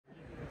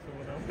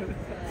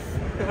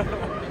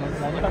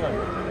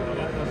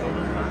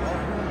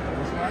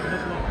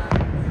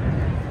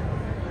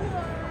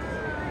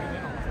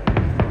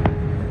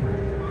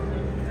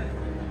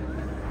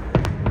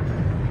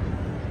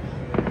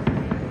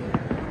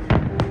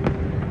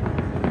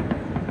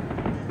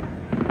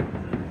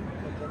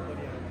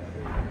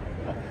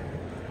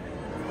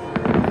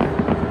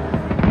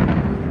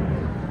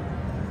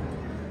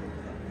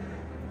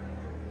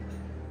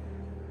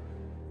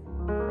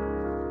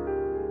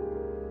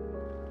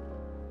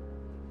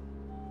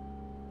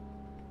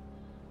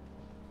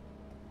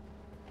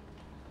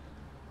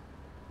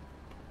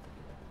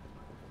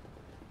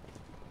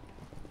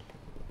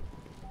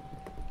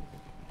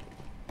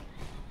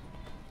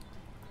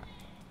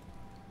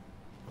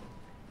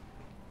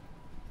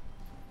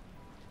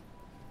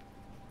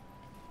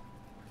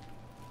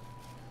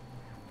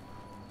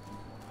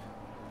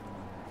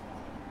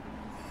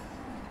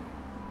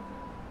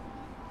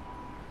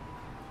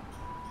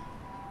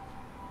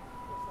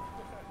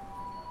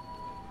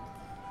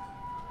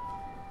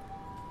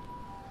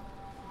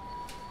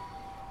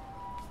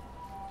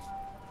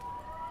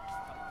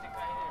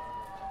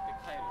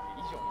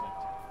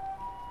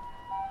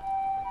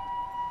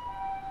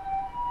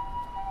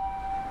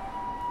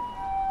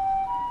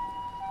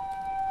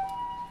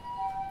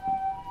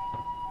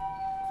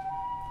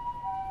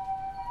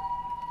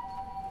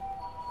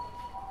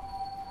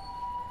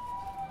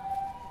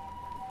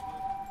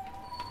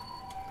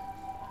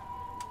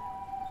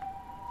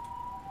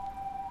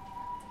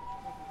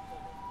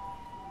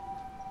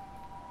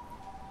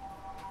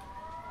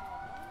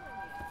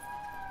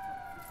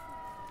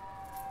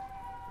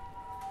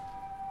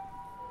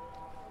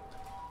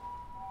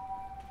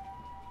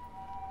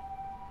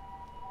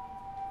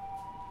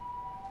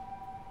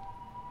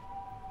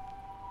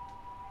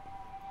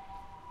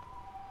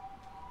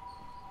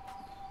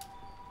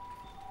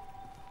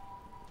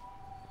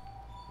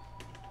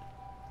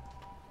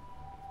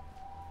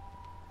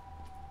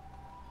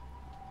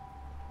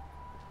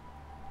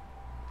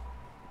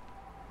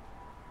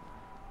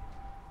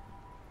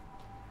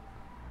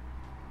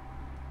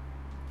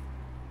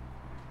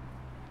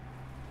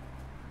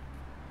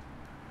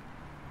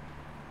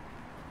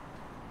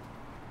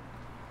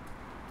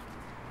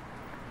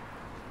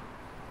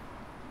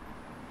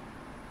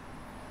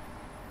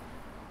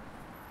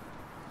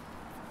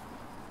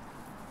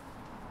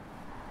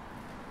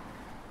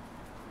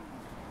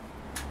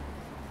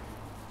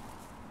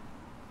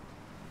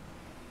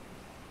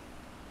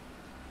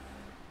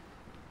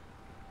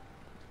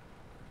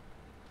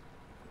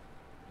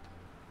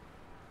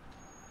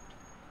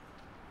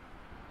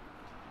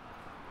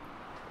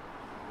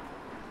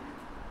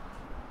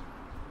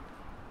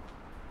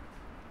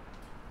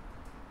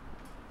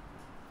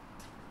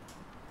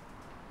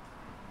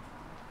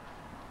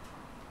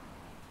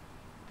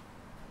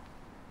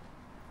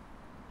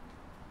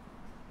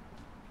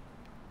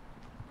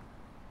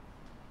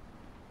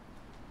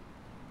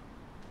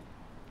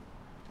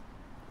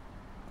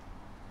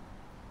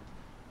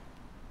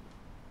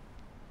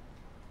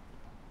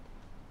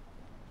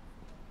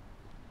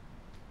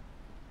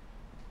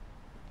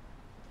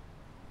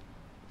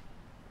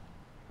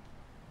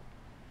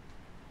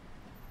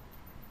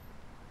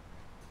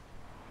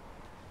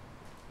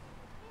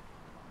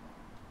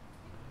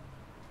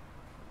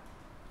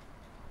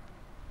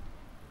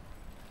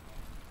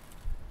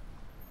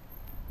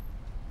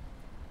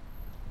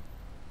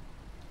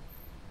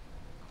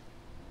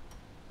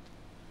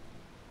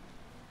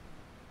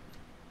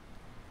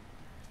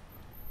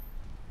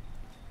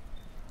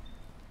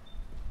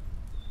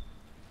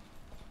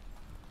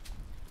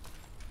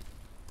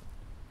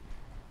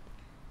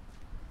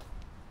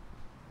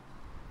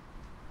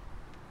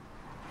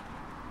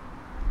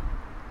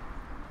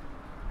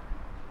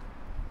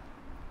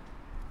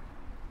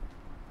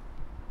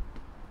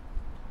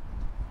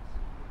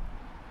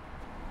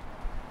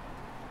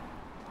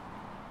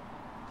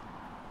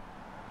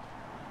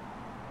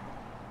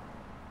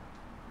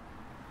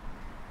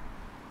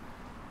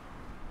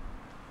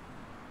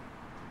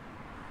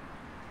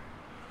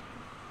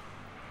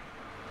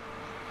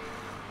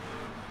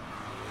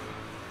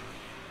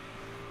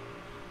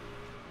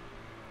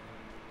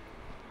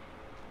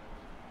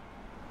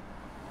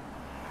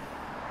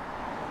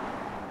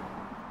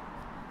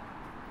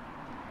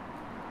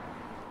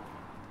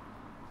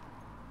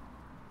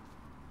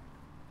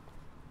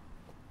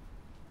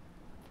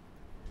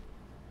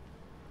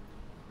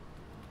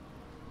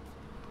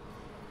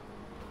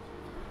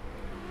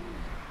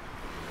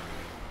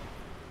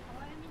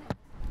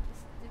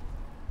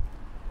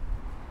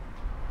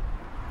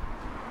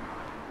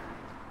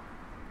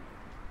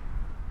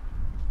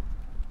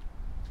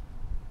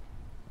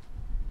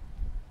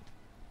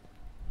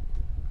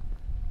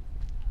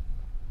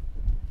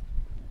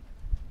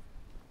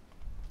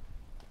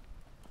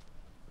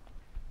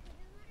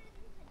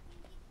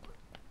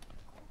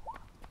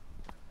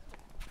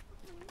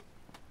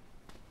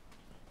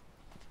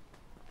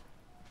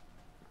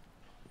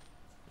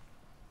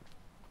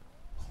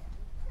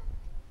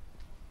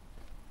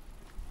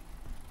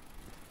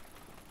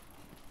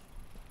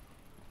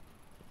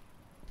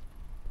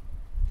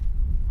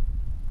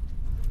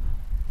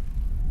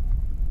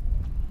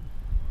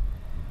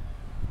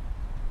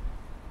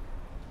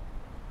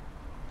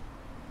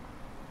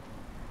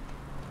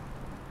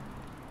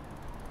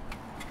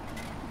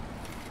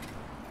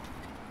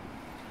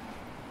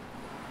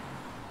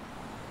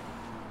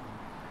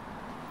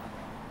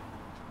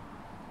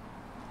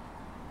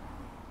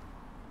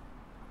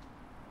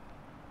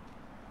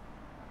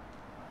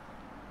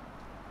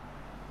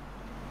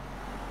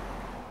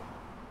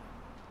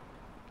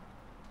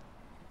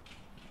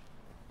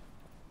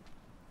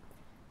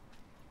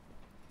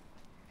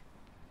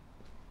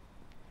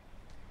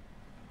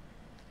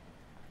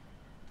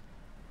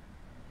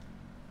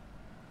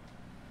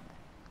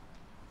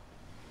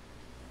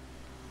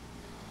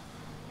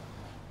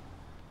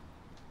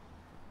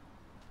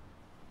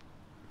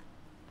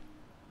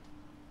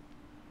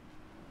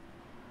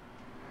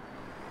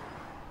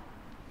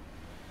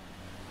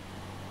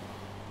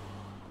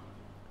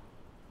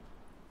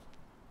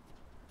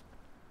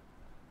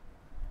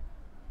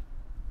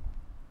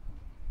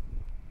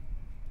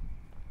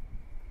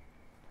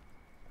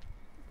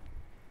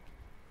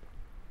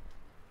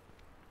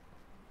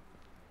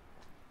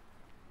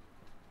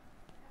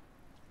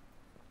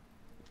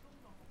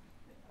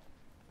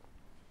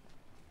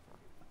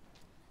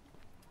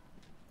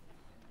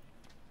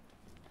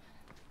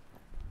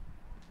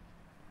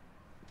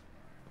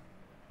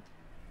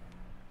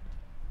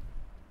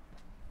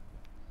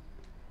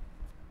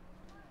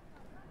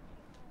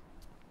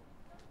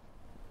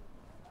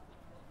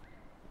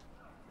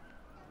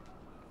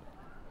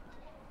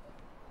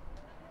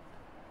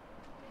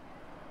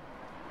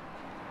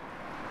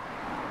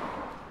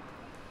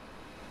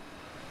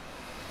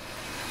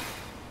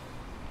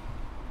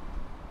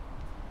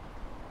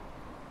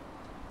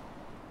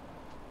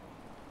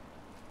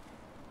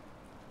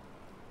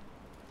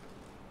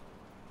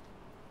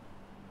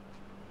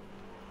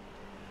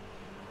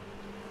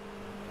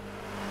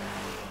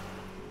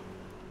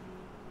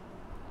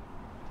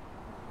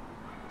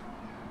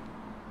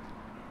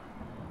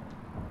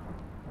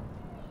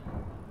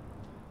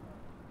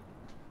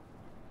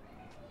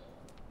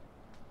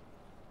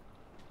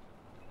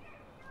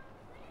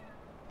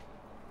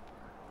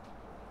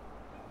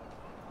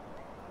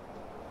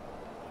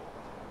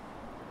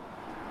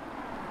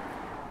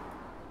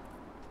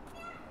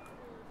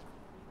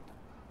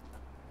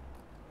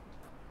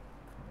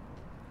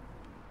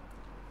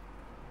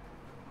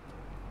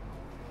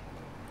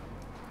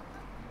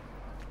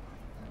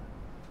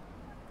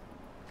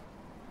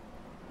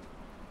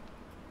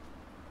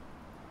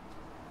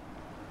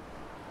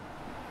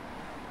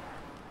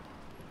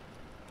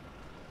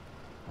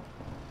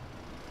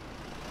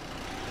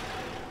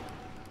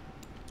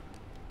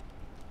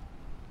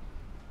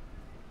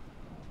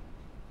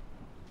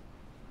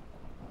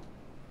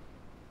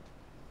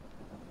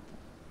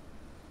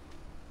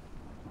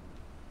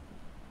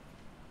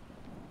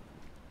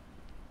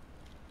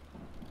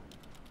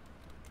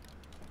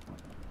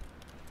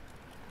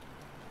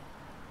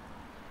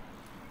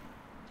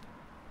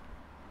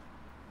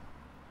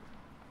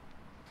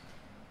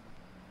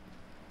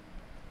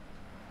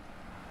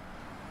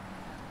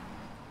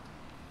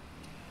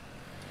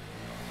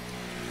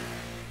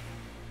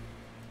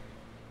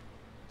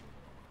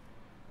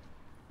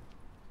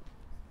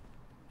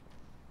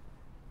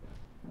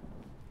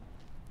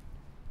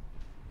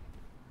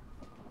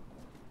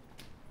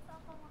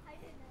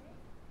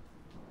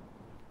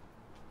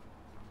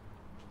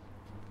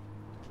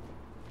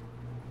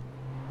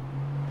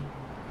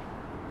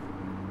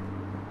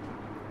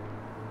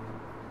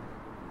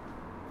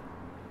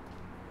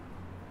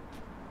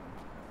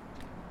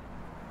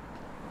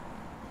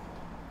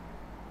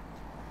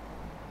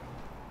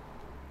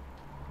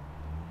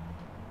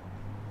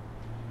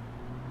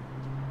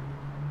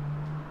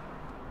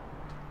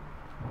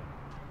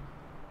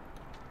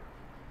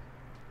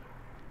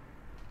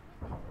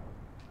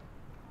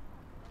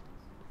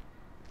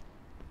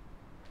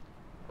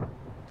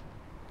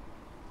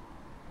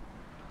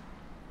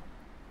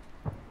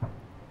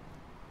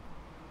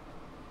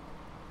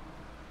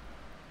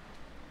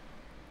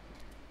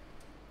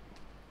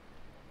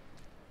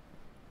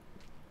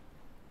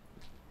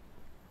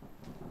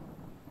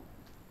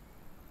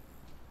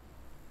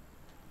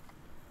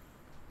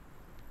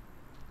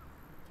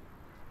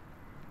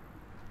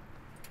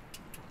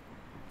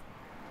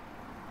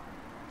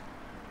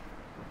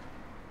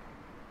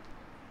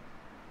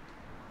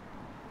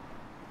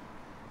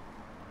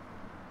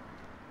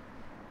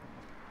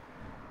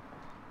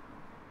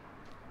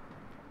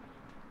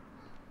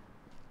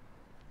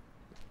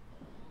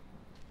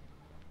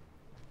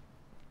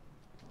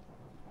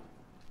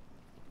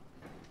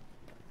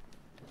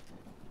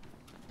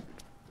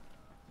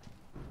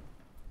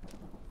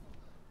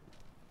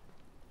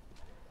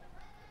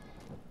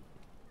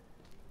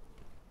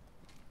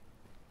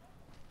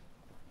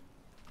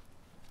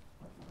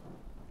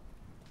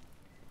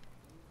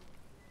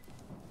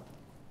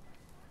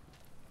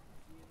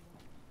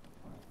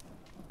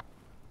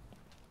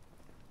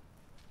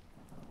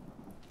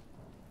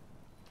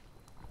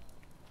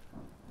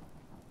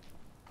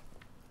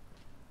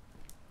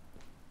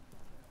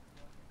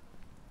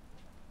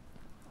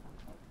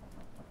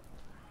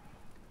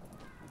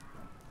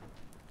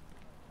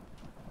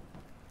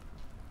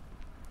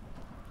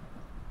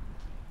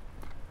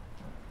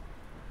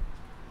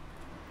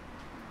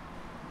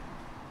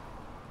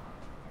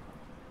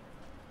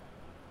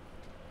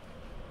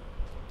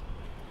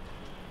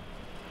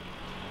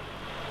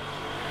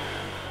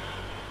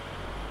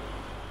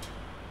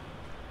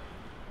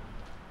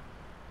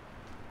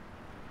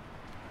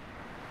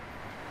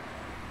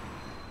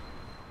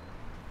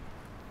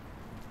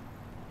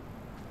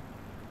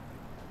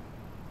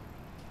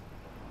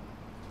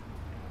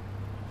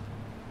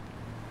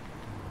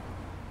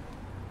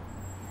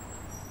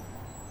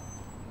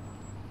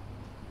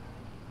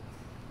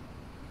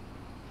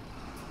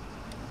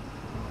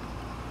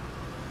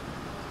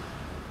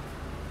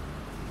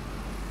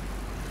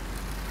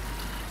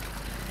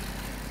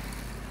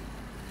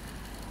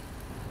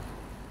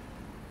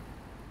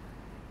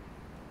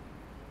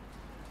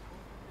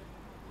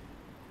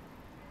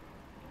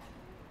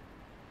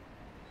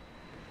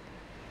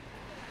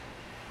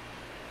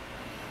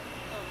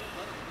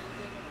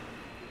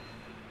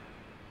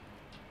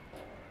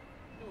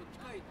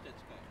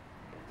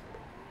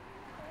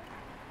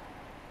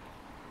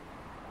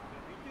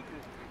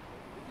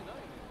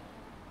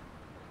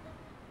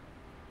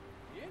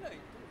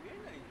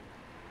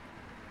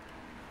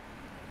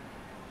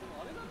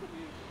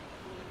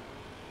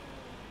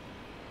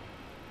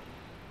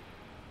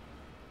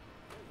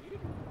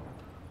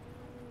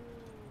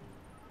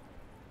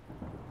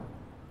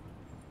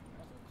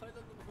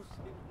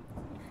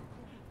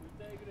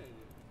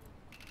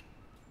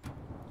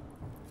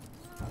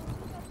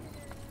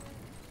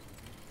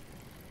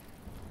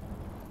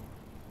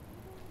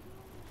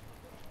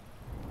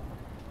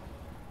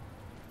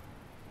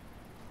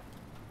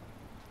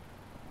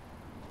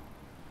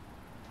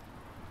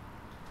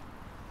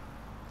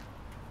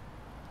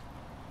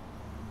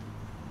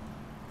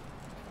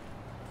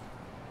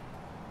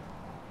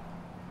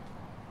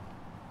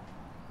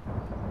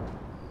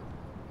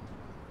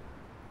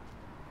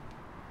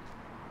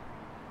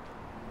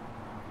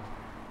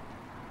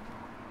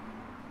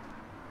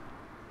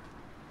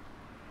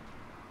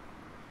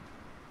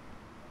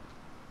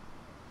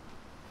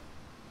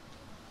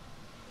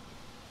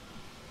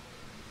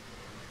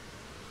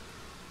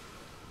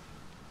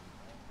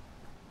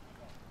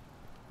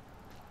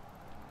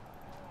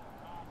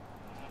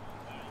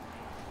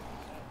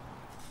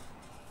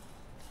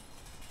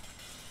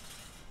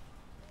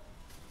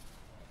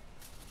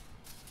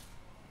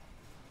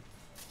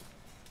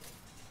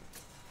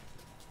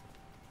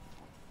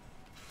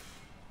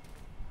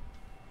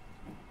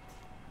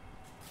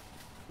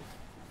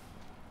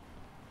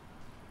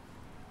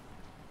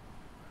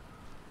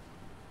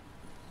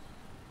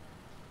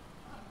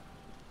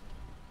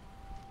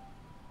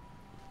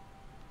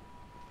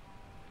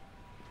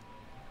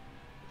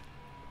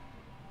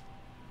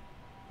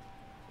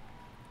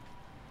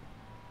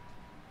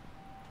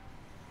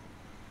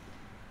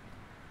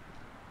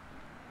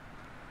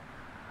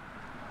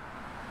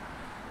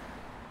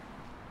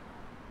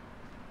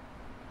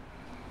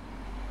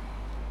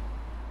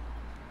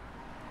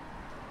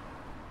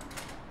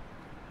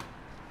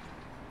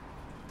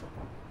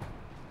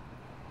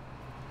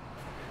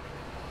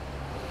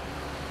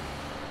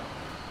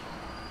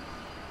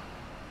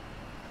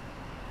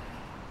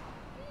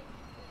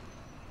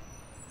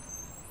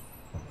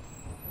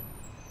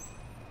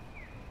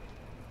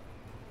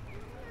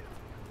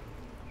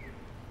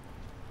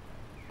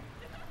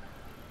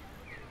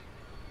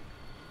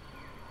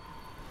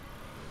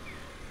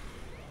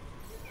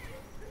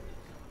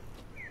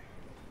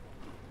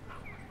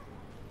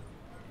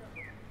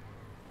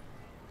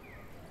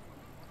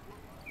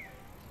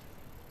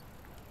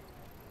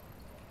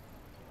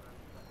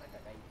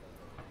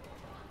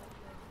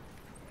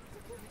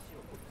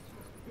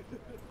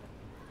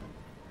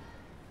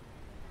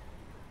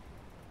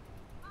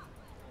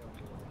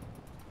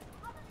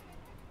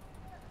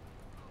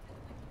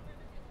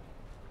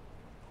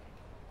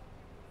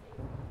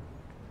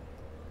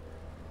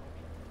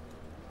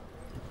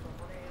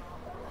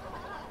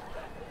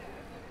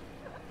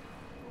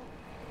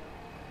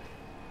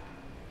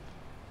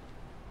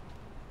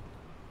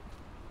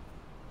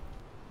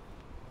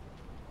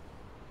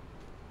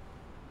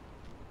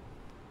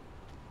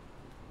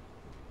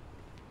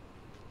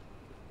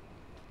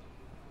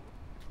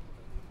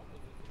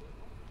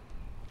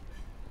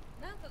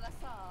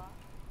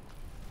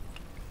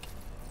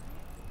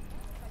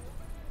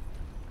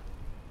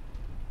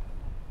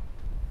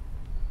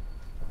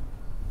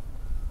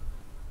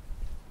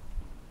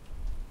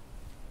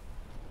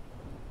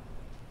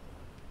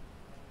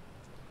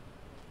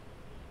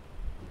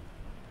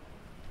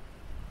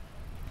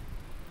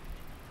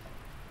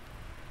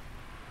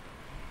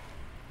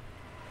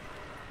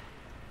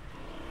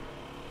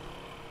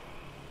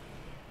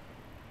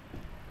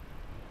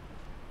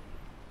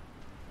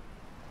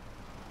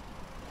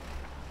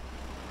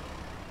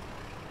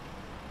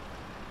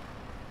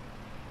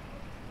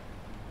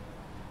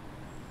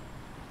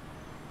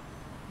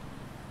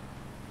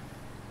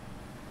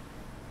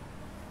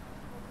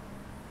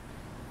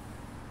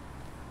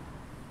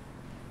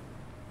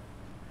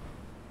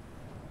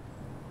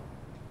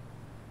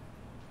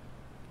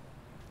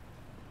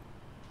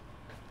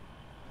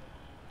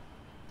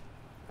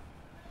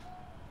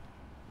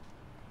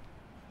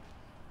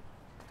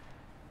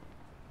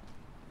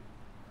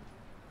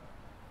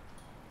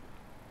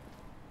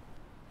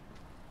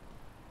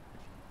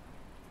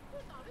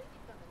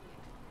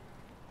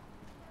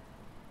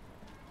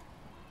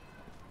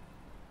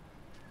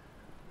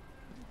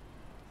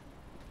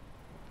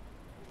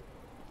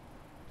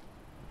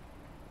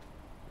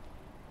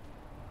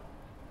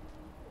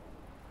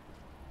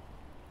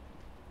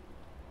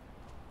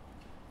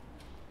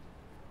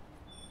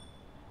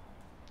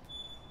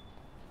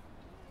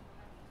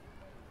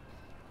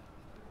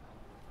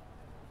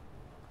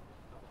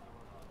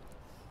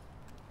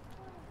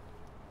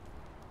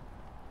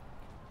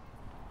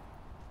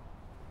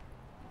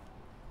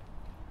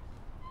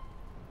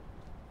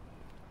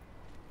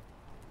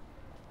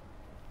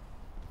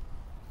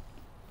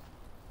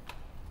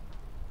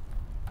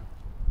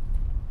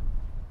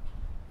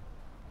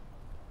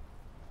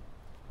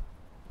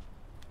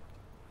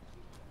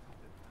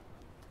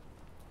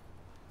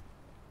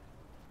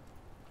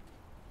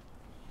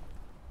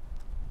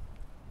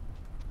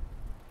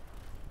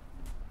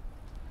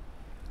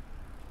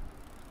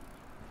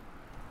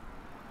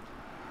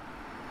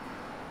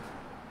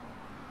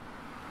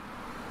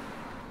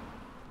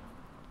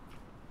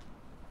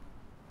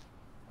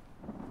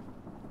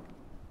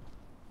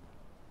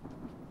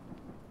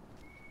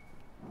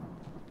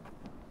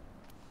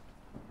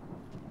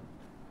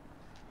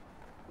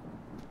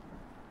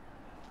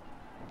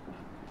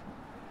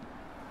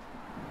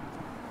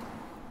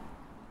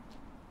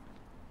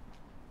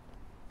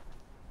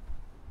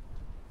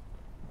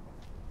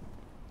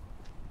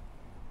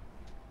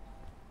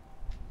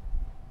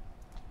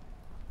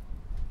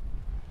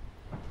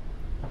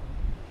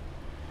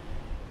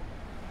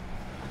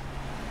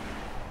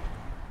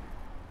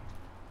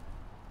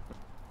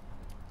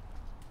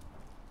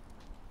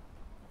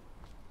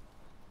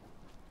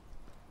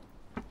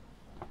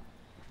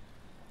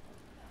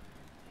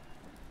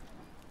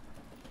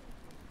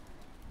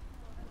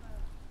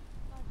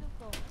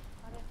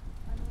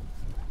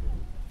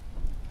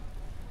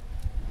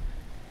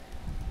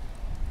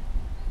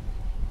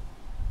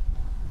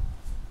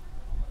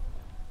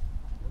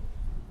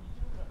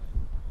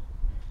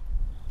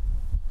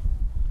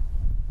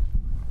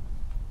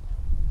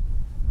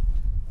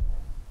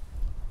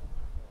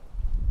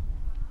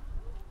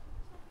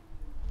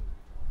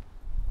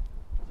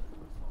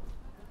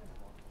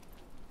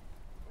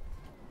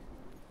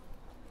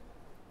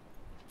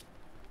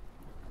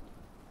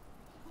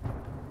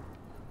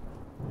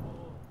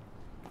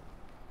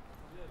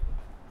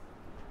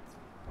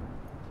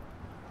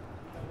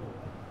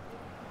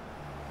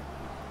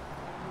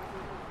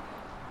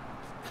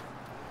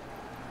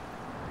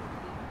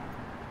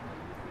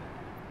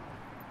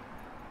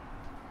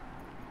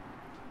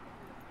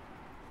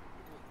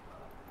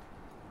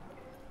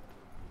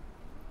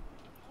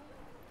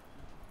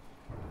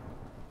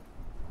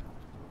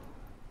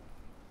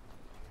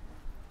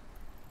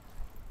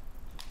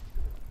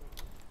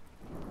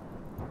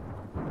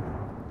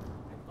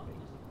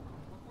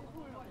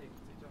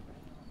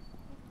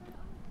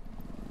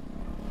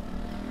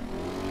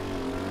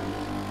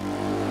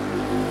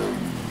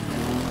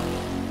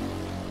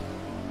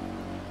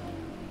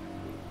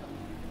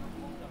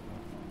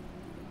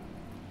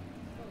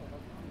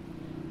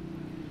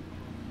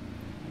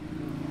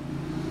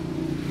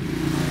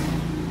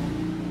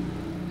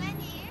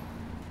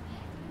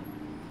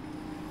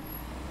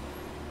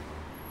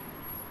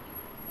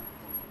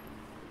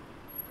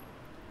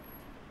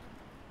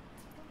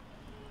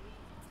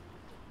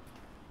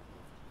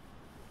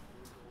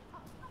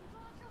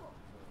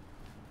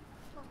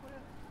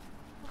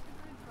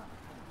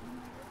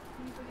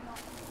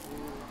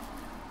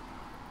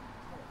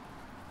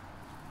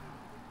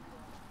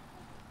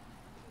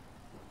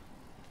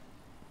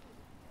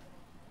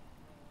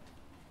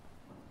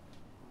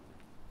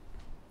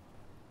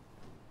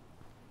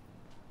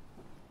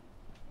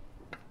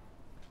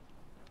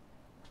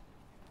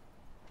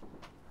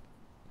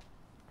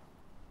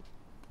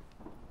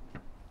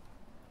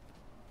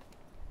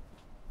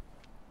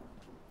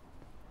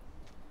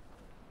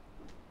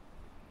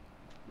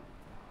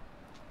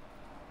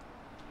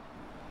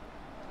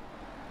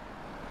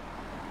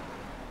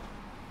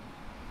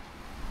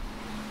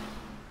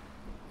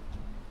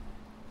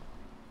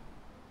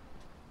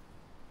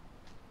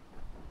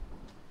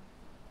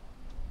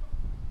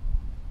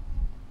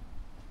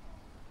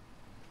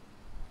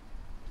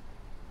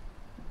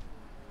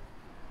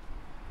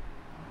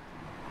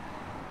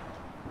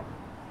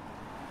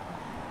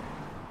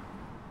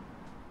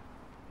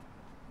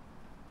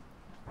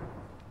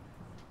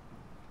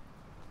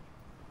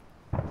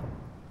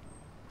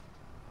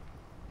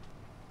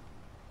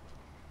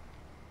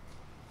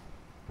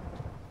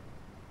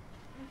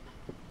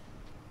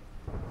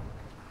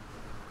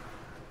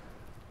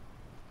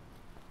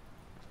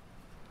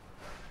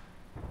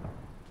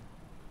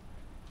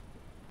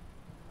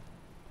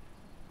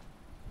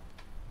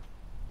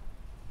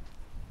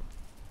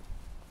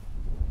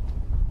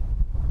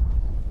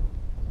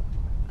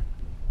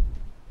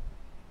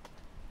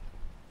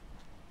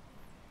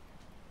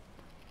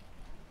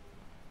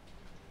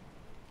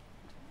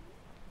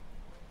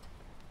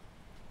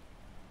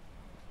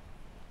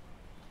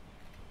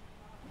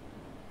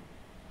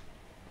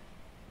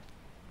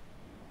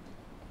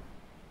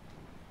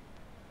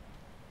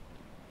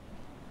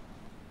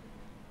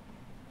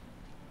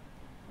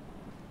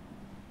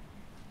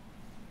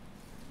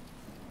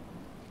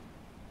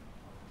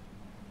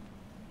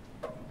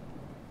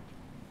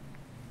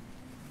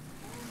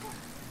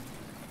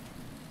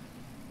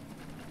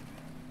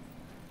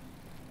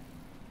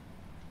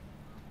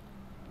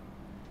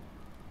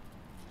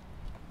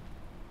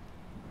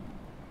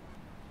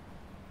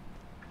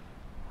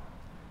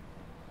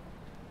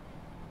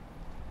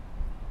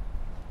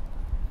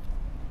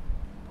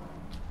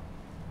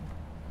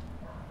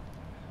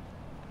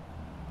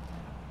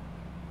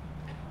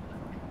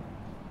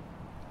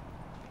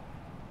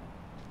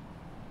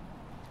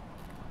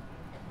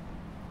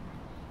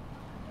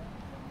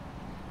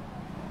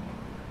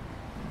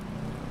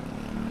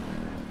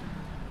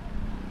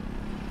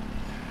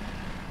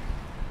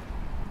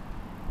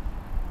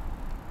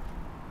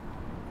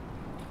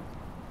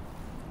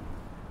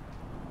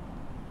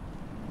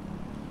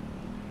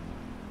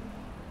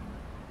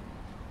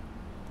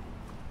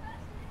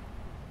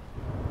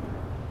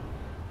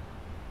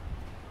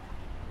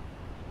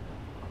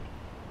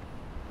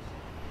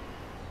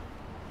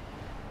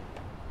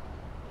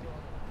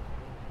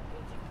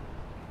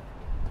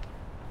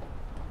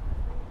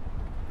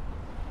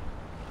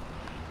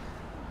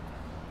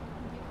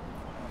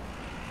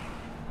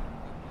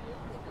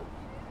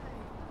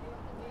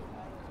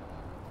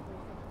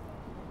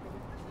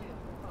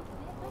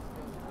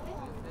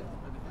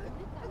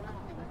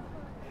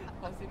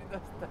走り出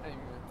すタイミン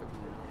グの時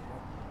に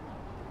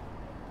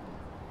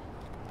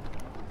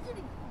こっちで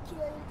気合い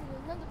入れて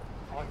る。なんだか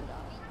あれだ。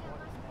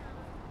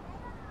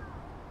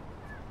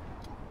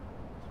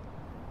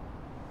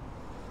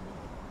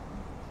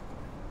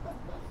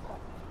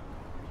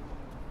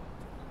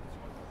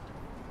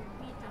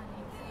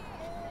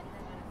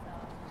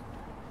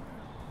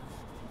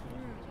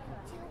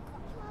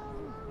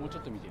もうちょ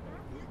っと見てみる。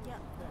いや。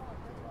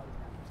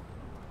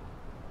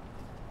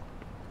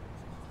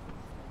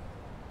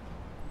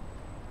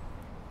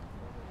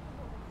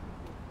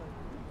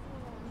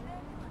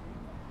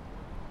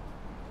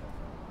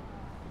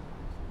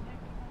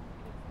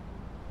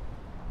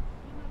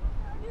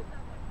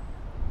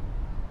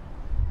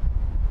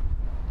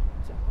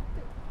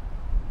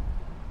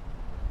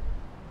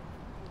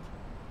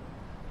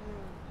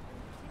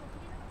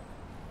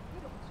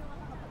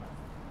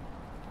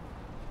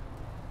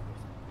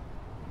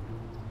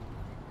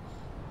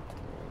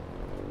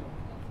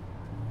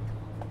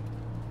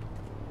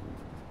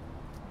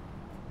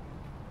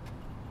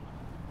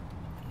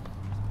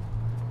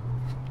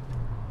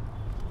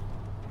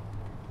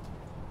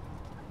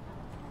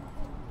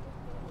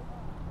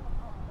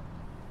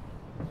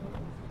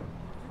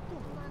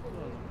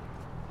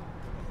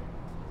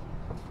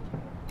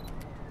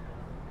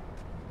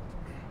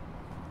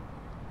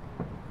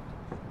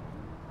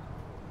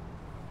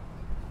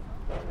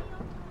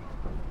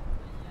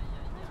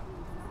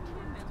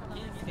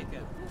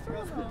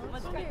マ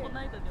ジでこの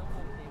間で思っ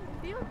て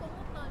出ようと思っ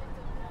たんです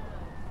よね。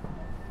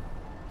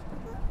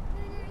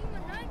今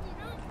何時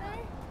何分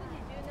？9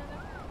時17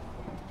分。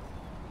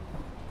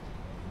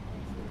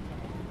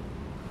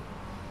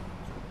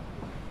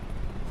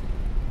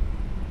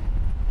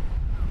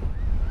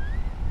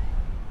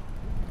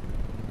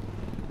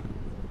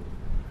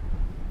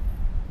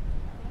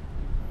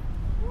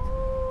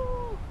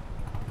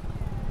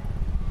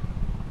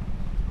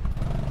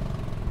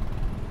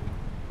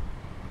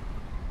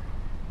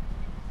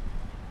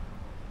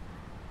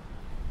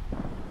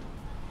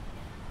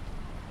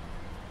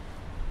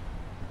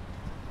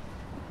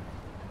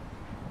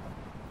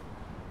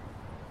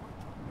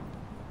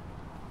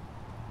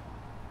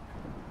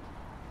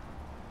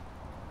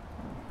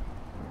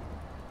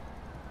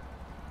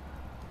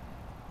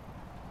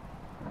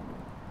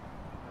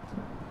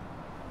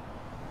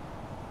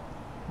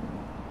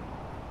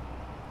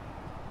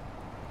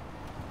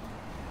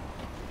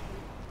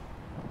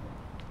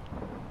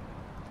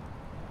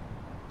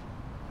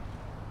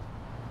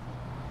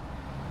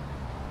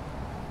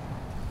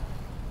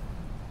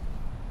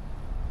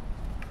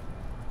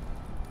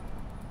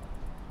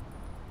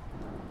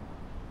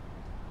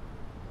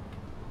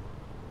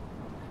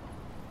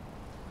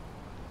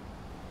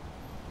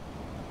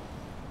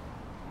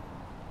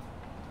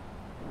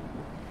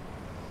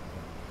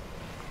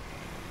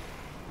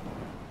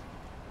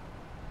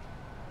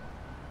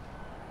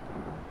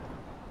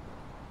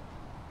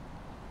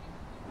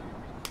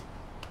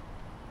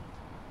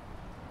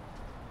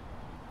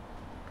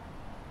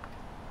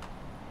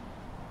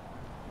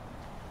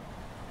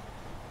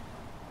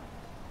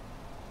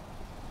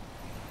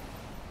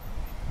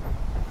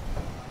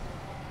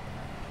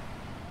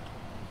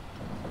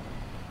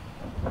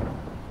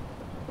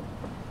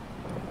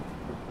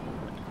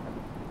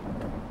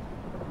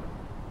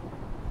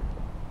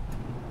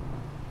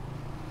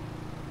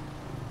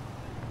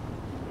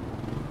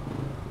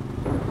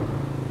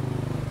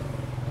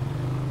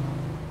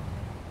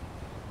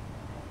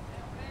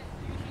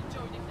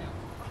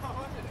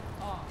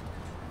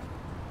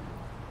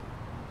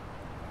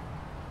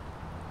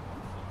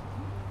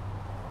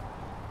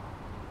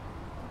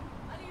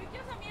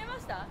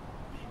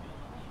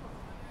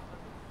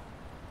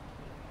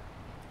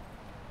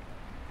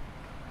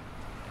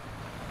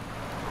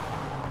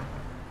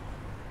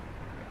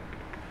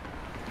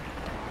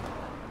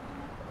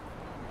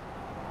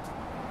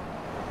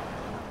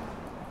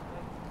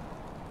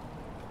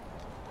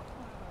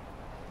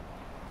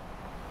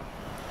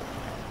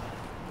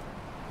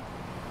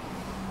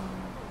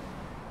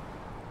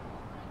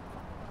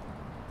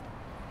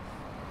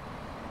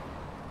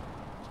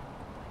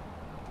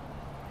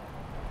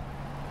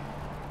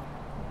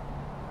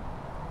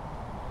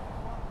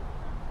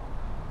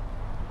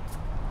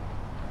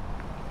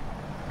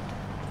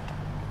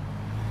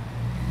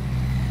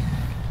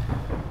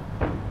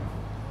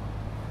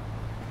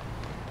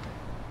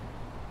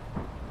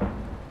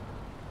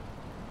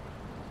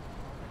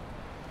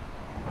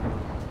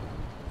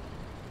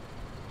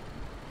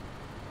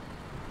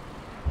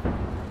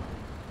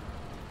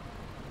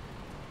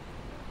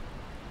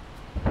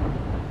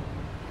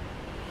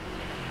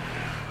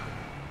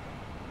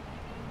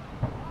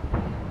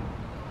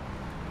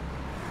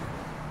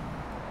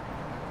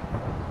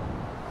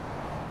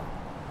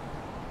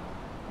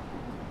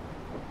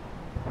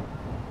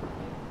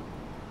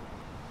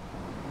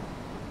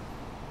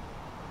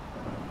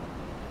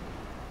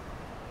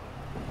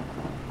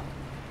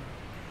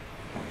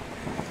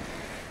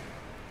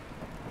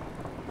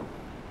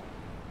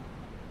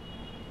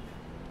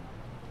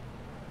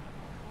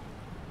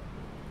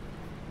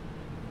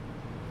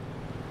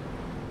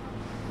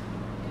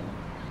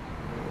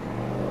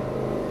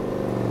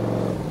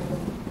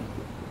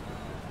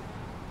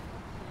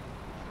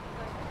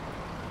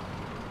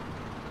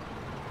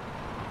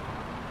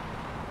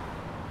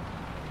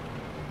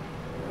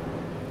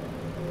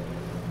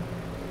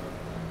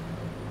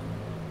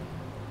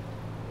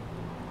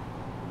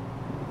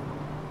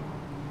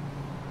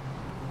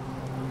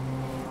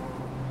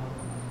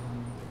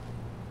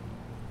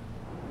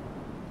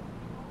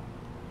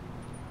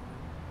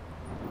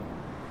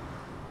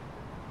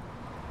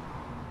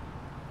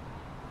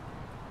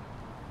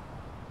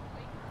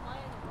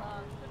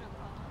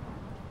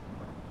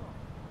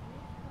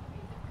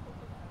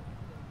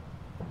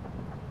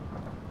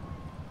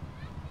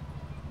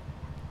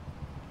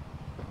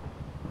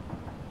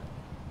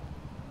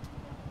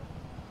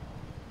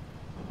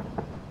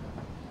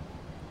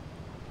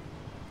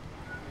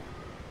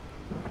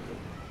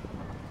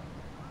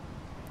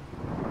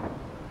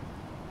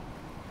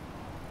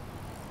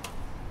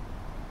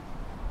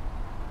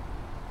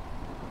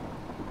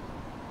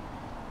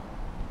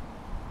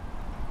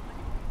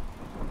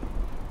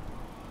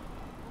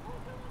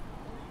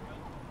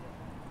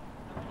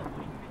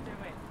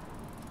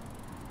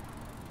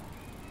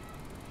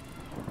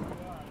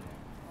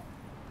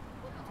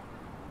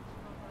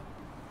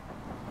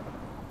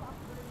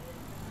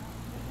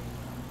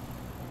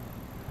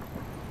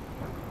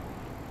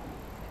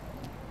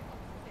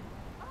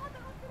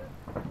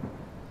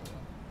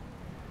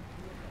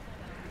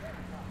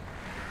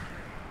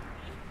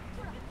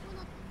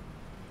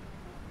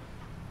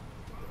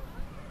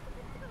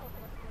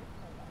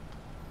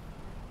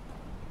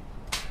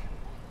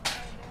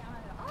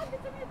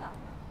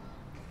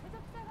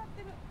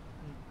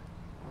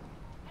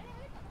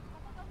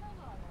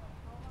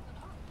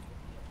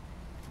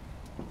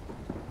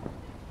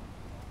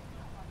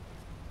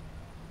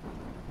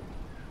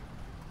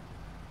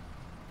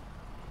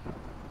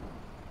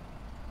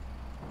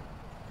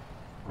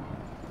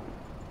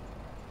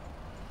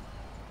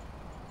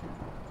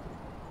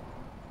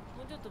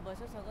ちょっと場所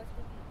探してみよう。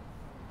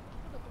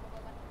ちょっと細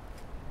かかった。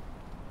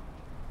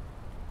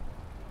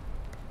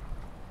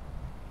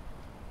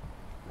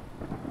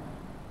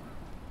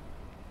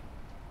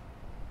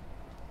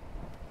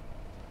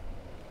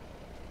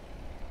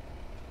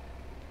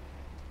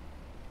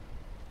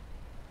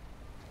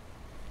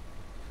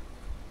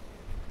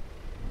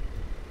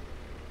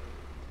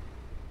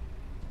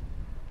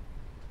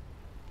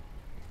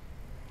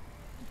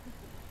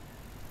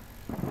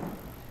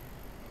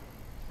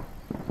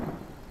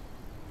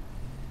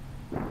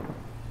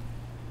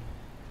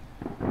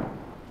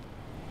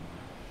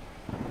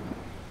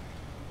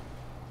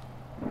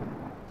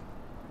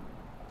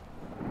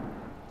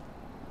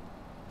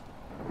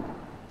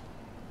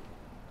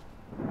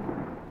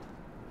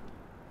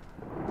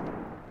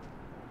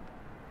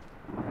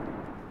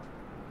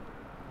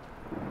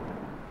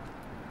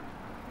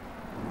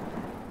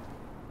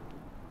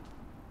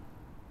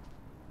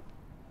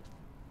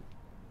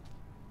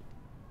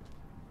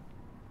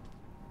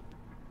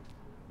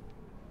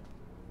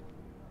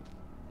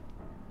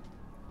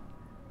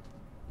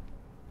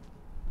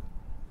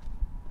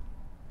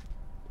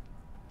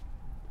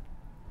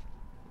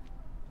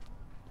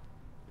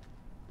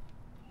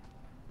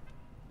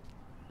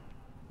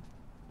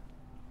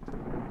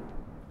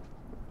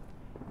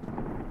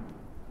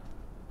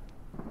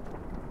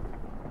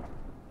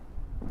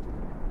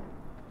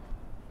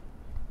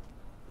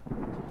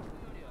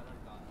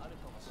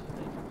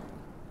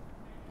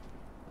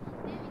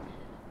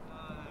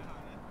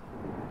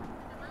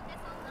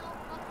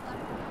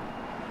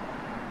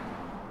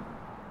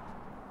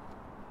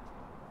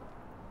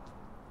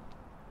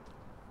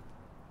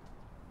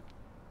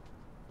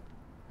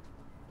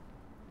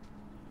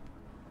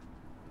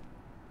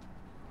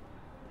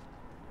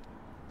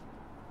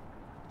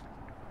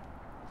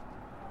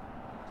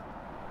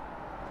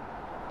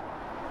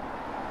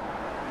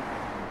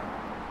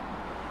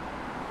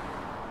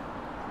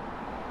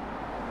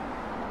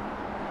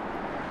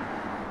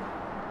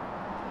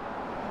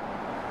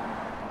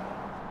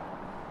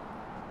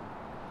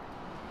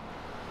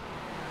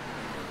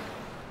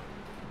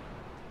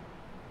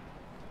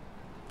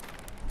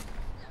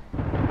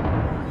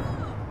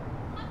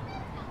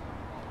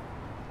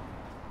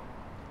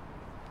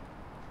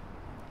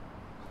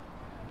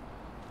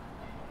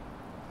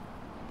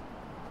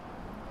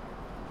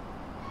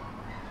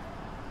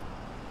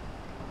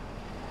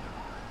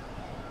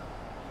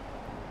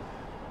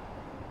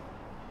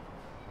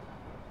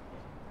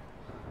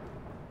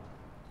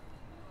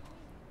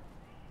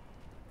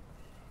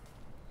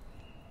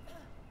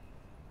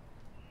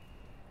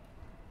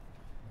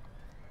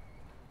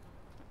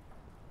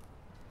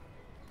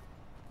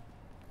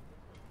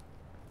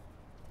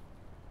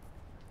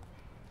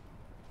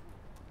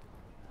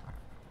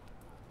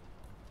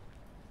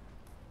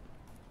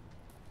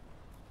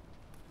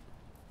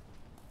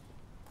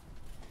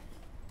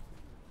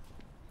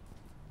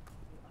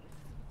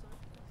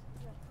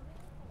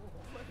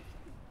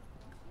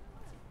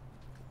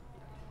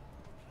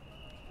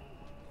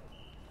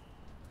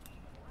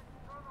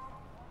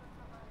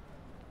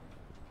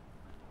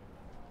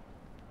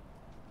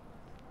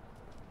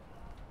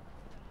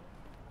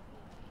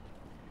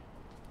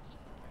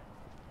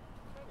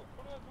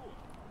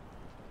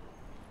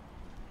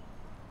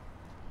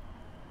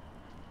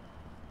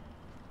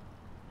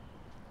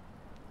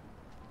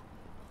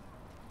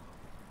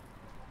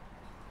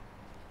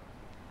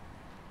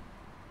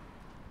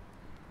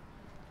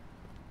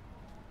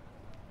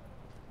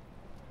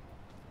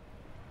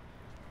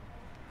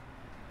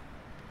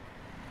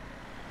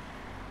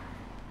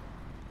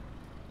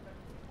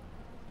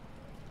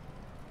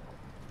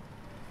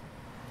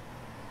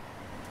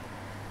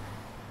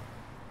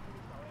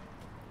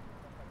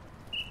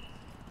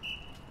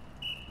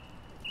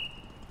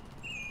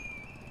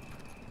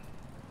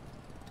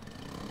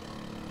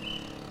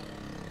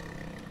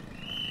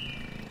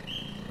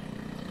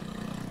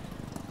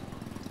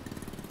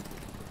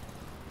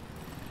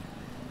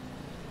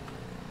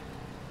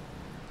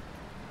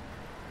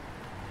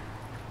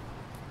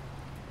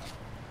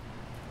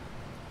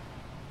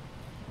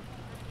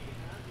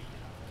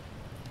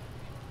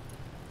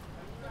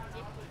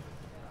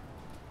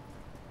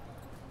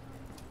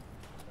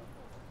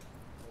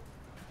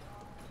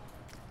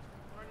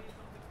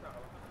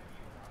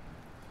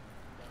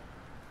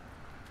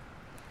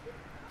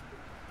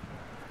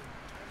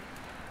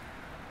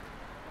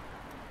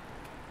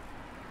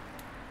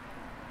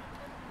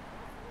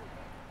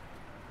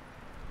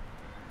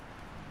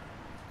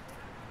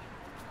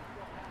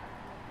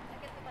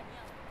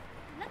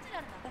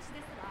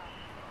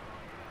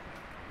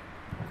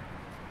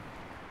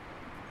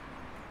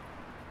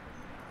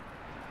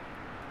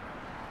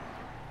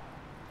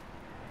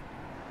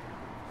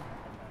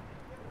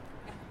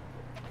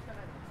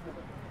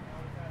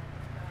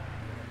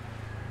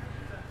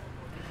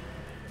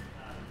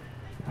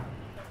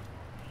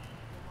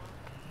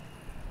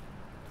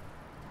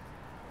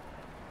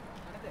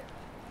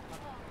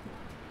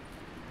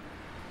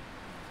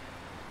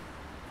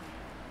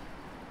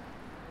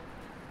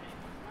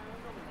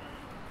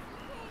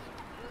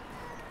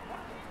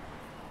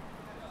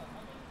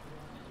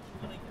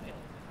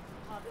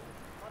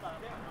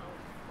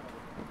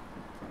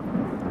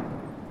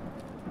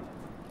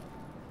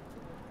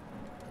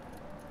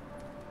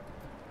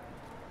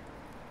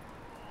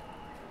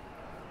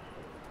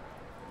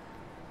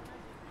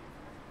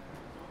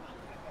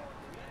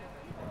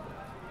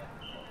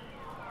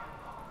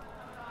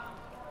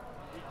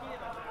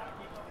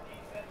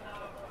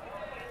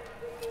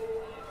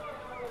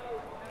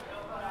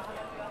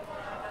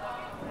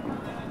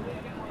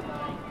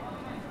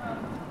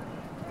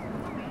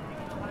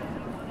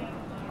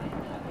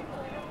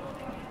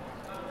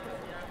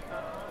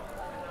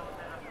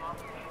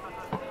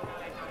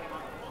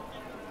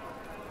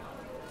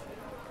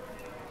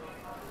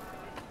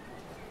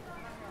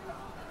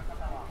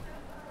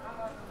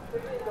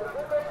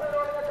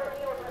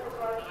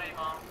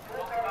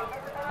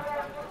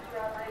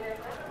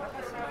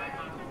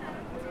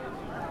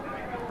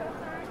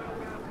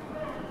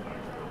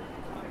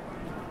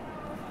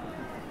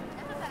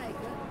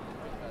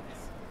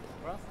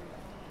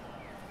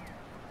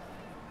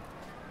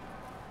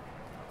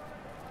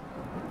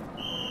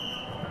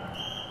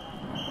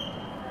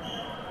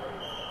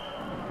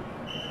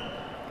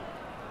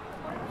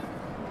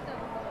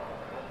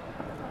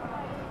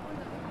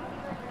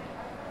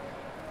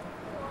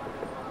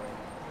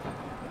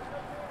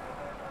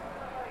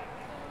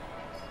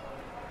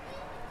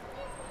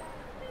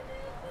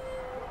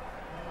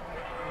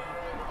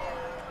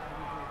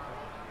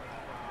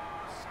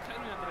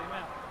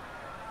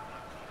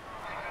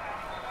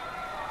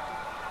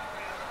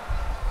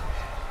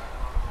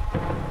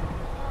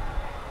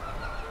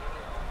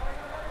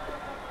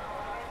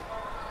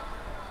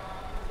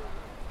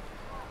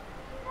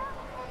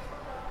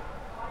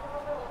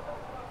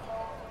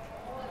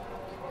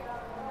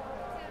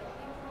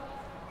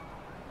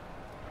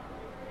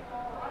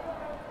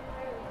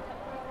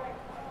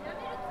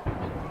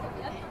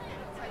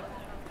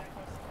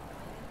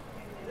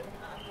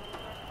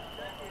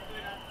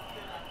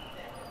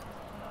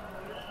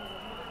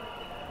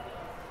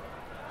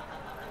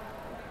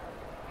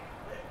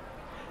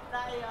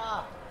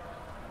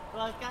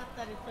かっ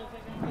たりとかが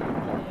言うか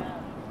ら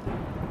や。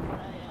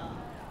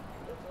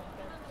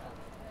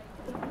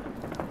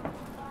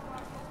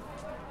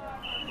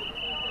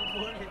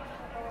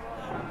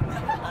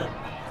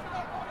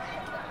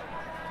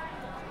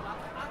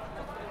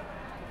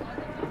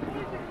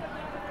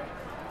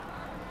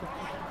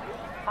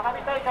花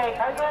火大会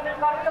会場に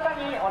向かう方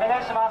にお願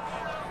いします。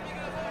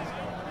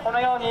この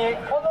ように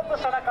混雑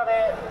した中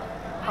で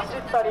走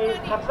ったり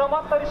立ち止ま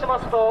ったりしま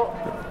すと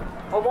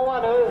思わ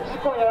ぬ事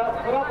故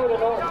やトラブル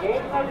の原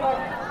因になります。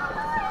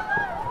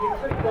ゆっ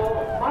くりと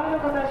前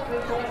の方につ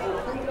いてお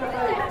進みくだ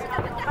さい。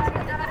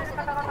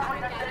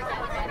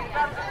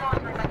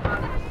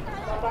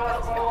ま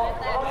たこの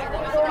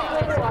通り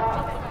上で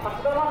は立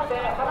ち止まって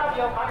花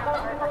火を観覧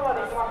することは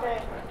できませ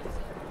ん。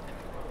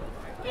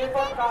警察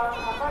官、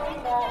係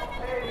員の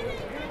整理、誘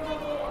導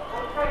にお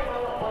控えの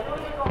ご協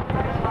力をお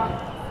願いします。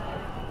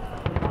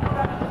まも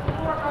なく信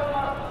号が変わり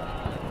ます。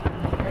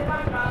警察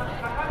官、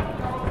係員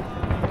の指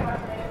示に従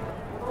って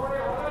歩道で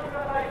お降りく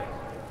ださい。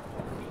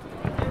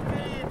ゆっく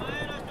り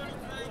前の人に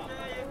続い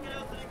てゆっくり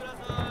お進みくだ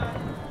さい。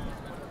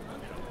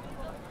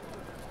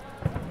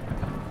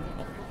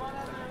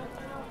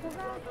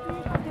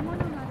建物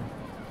が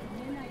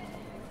見えない。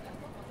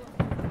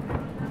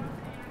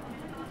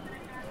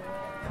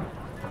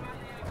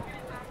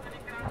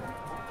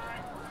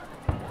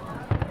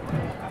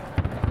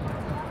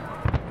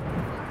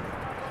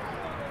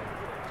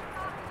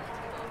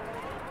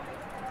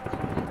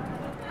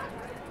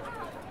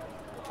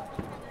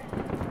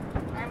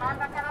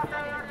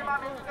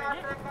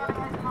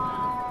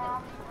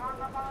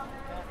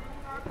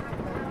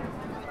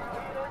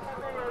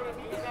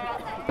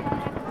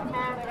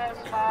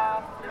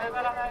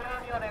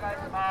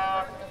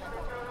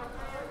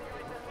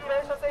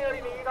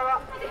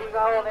右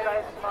側お願い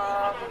し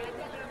ます。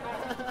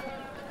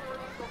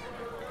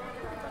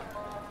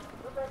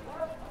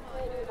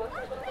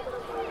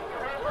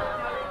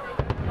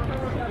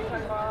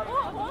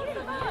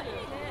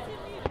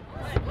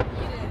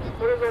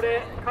それぞ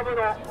れカム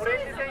のオレ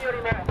ンジ線よ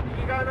りも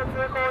右側の通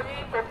行に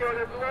ご協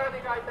力をお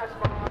願いいたし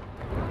ます。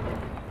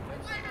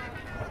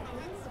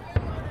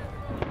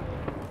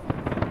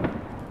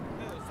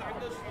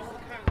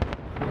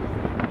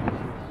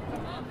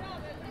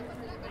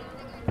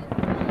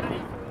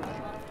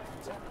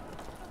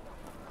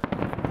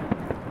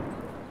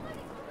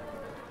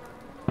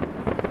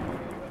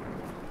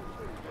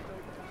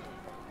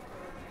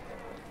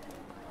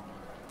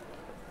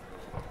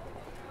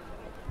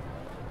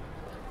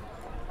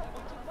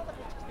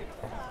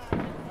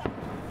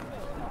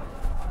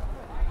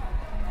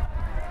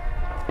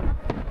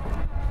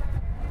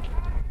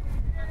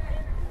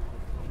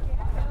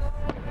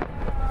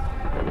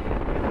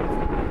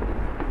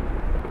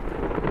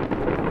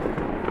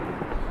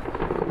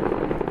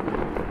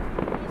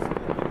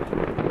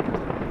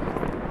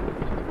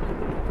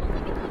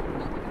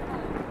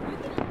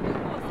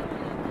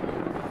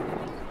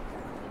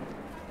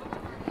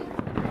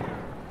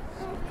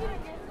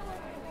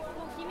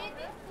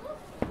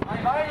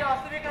前にお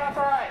進みくだ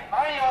さい。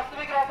前にお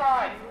進みくだ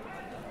さい。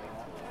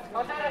途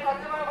中で立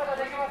ち止まること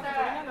できません。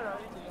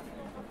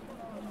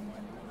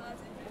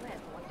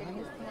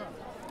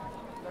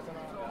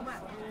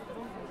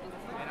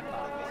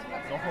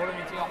登る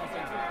道が細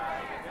い。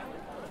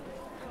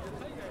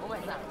お前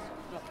さ、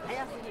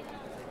早すぎ。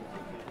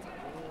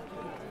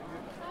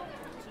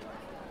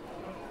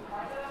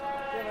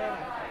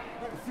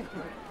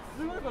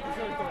すごいことす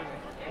る人いるね。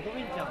ご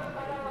めんちゃん。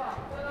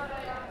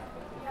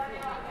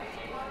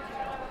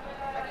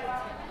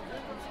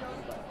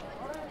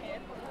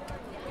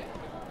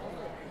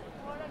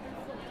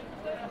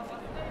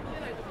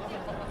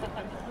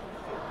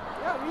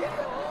いや、見えるよ。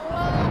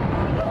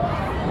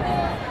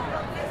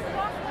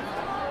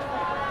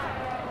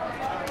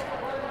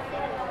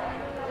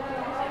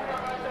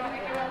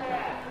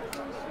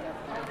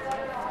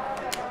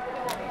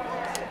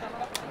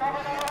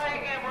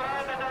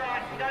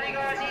左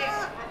側に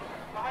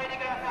お入り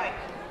ください。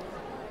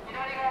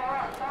左側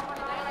は3番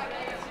の中に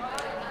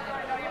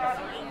なりま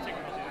す。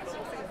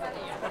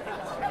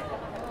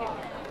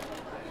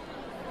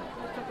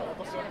ちょっと落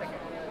とし割れだけ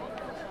ど。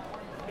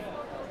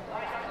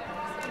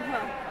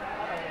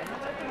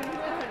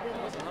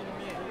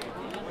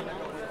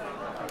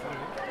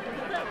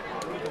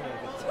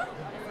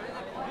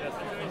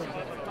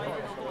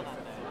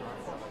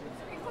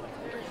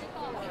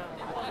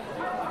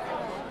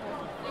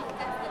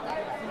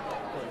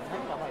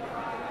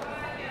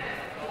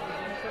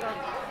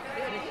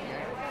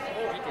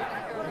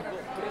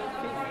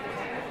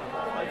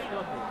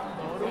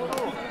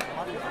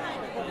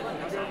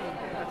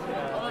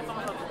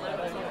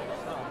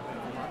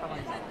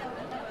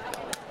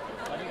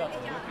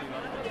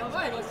や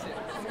ばいマジで。い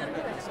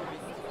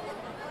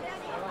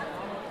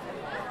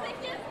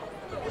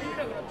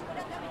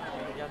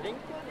や勉強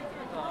でき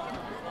るか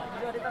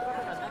言われた方が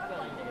なくは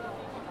ないんだけど、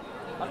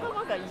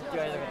頭がいいって言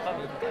われたから多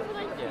分一回も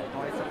ないんだよ。か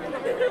わいそう。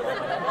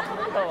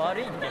頭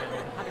悪いんだよね。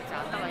はるちゃ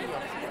ん頭いいよ。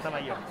頭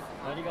いいよ。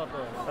ありがと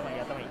う。頭いい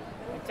頭いい。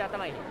めっちゃ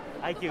頭いい。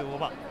IQ オー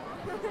バー。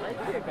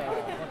IQ かよ。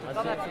あ、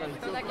1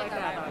億倍か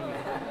ら頭い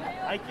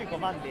い。IQ5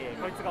 万で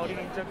こいつが俺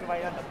の1億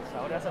倍なんだとした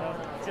ら俺はその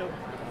1億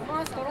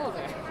マジ取ろう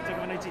ぜ。1億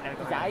分の1になる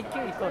から。じゃあ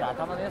IQ イコール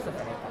頭の良さじ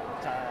ゃねえか。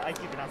じゃあ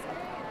IQ ってなんすか？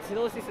知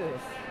能指数で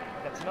す。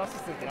じゃあ知能指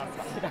数ってなんす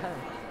か？知らん。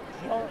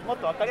基本もっ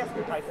と分かりやす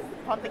く解説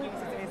端的に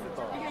説明する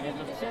と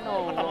知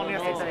能を知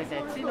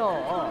能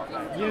を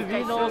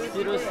指の印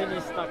に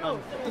した感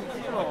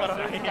じ。知能を数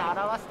字で表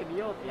してみ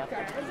ようってやっ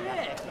てる。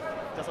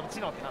じゃあその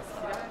知能ってなんす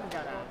か？知ら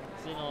んがな。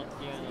知能っ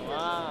ていうの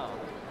は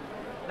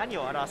何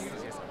を表す数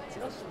字ですか？知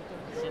能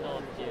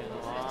っていう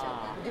の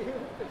は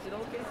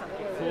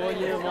そう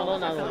いうもの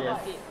なので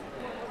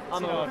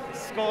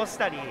す。思考し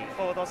たり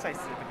行動したり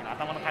する時の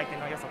頭の回転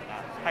の良さと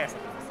か速さ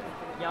とかです。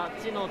いや、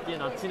知能っていう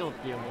のは知能っ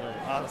ていうもので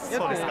す。あ、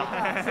そうですか。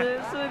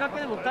数学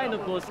でも解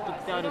の公式っ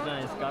てあるじゃな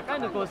いですか。解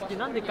の公式、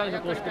なんで解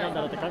の公式なんだ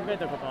ろうって考え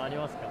たことはあり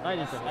ますか？な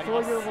いですよね。そ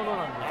ういうもの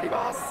なんです。あり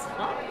ます。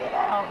なんで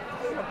だよ。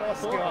解の公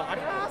式はあ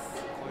ります。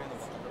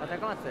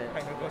高松、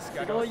解の公式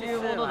はそういう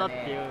ものだっ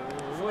ていう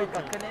重い学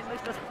年の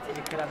人たち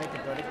に比べ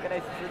てどれくら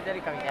い進んで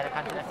るかみたいな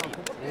感じだし。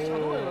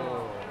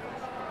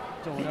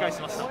理解し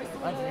ました。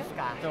マジです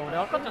か。じゃあ俺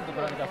赤ちゃんと比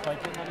べたら最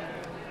強になる。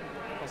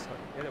確か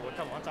に。いやでも俺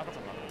多分ワンチャン赤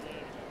ちゃんなんだ。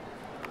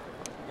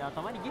いや、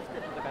たまにギフ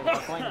テッドとか言う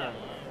と怖いんだよね。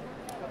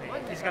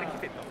フィジカル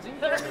ギフテッド。粘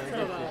らす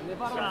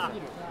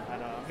ぎる。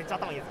めっちゃ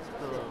頭いいやつ。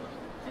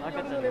赤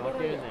ちゃんに負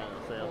けるねん、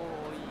そうやって。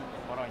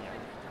笑うんや。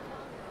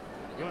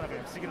世の中に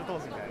不思議の当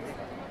時みたいなね。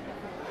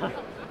フ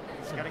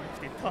ィジカルギ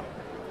フテッド。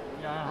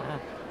いやあ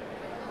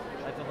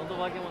いつ本当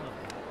化け物だっ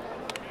た。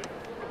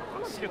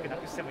視力な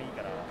くしてもいい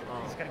から、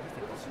フィジカルギフ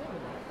テッド。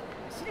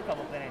視力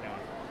はもったいないな。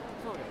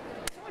そうだよ。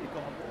聴力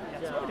はもったい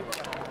ない。いや、聴力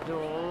かな。じゃ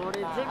あ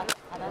俺全部。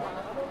じ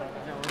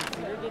ゃあ俺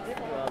すげえ全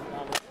部は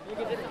す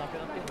げえ全部なく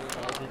なってもいいか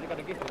らフィジカ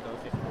ルギフテッド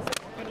教えて。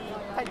逆に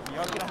体力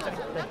弱くなっちゃう。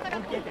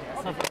本気やってるや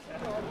つ。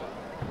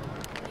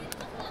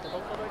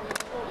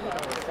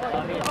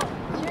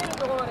見える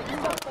ところまで来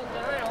ちゃったんじ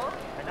ゃないの？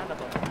なんだ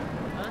と思う？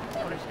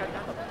これ光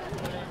なんだと思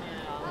う？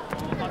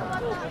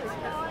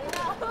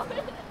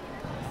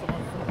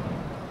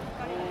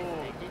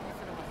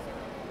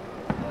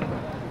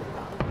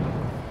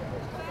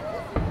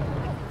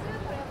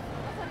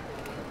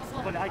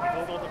ここで相手堂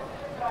々と。そ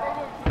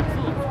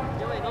う。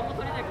やばい、何も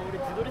取れないから俺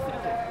自撮りする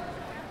ぜ。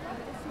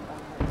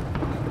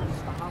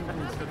半分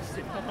に自撮りし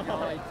てる。や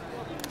ばい。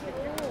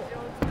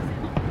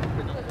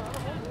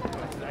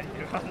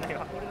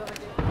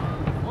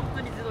本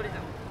当に自撮りじゃ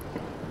ん。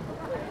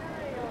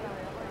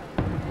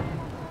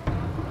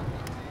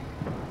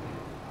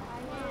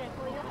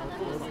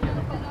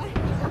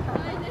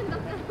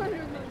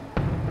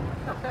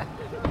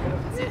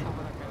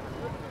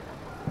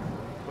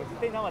これ絶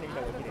対生で見た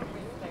方が綺麗。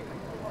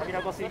扉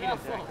越しに見るん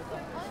じゃない。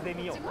素で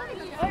見よう。諦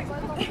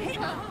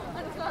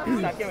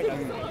めた。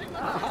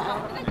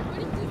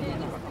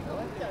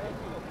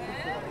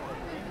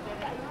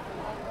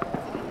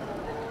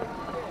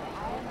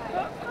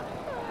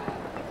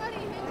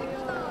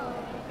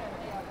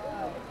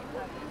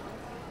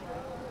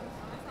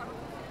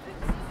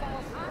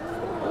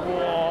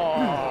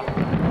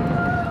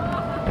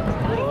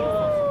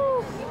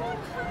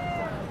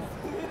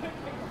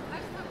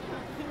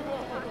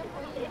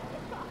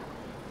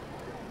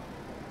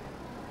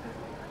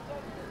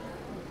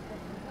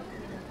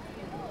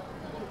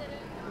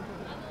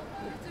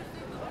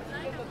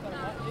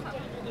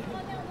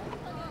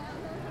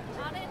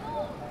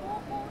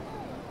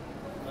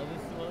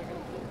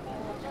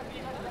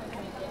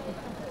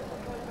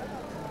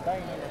第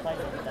2のタイ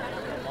トルみたいな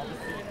のが眩し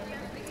すぎる。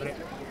それこ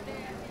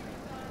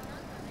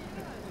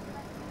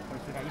い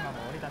つが今も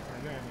俺たち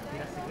の世々に照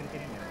らしてくれて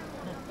るんだよ。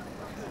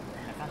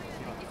みんな感謝し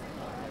ろ。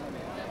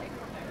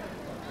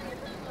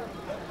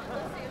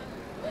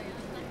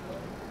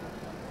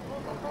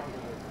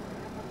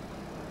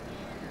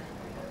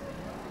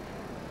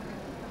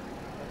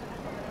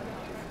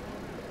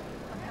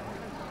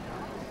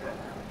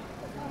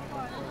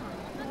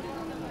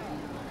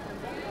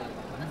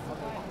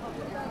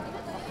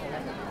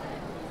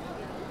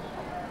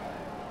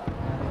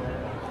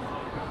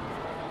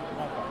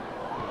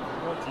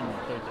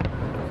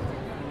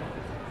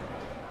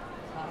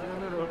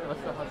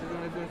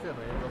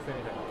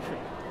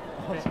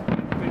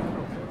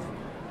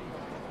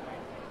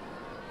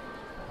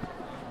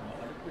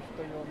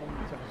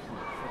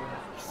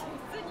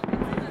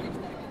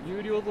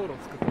有料道路を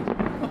作ってる。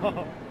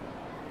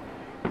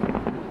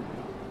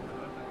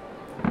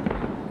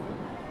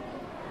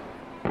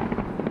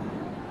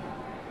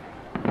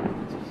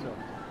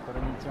これ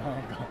に一番な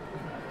んか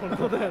本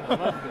当だよな、マ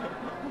ジで。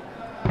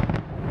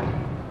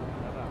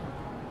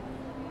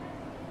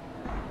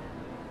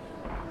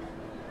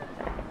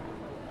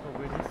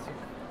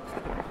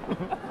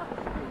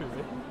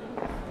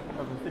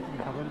多分席に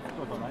たどり着く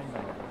ことないんだ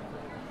ろう。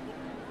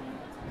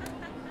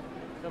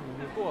多分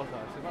向こうはさ、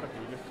しばらくい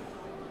るっしょ。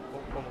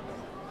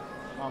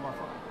あ、まあ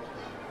そう。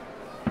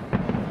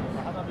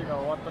花火が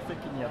終わった席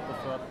にやっと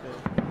座って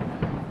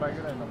1杯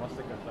ぐらい飲ませ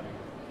てくれたらいい。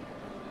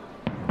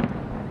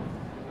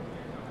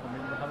み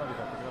んな花火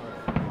買ってくれな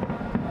い。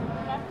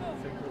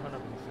線空花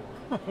火にしよ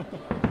う。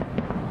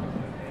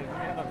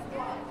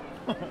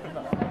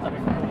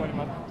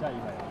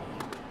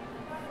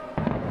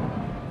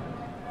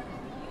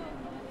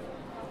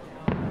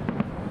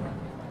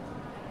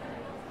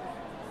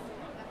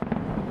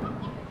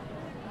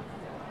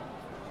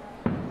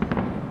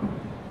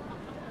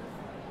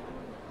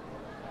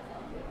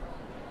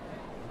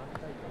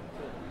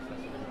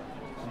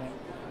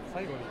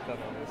最後に来た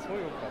のはね、そ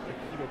よかと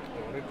ひろき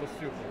と俺とし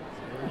ゅうこ。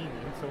いい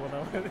ね、そう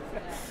名前で。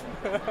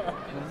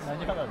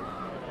何話なの？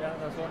いや、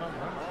そうなん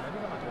だ。何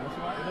話？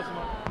江ノ島？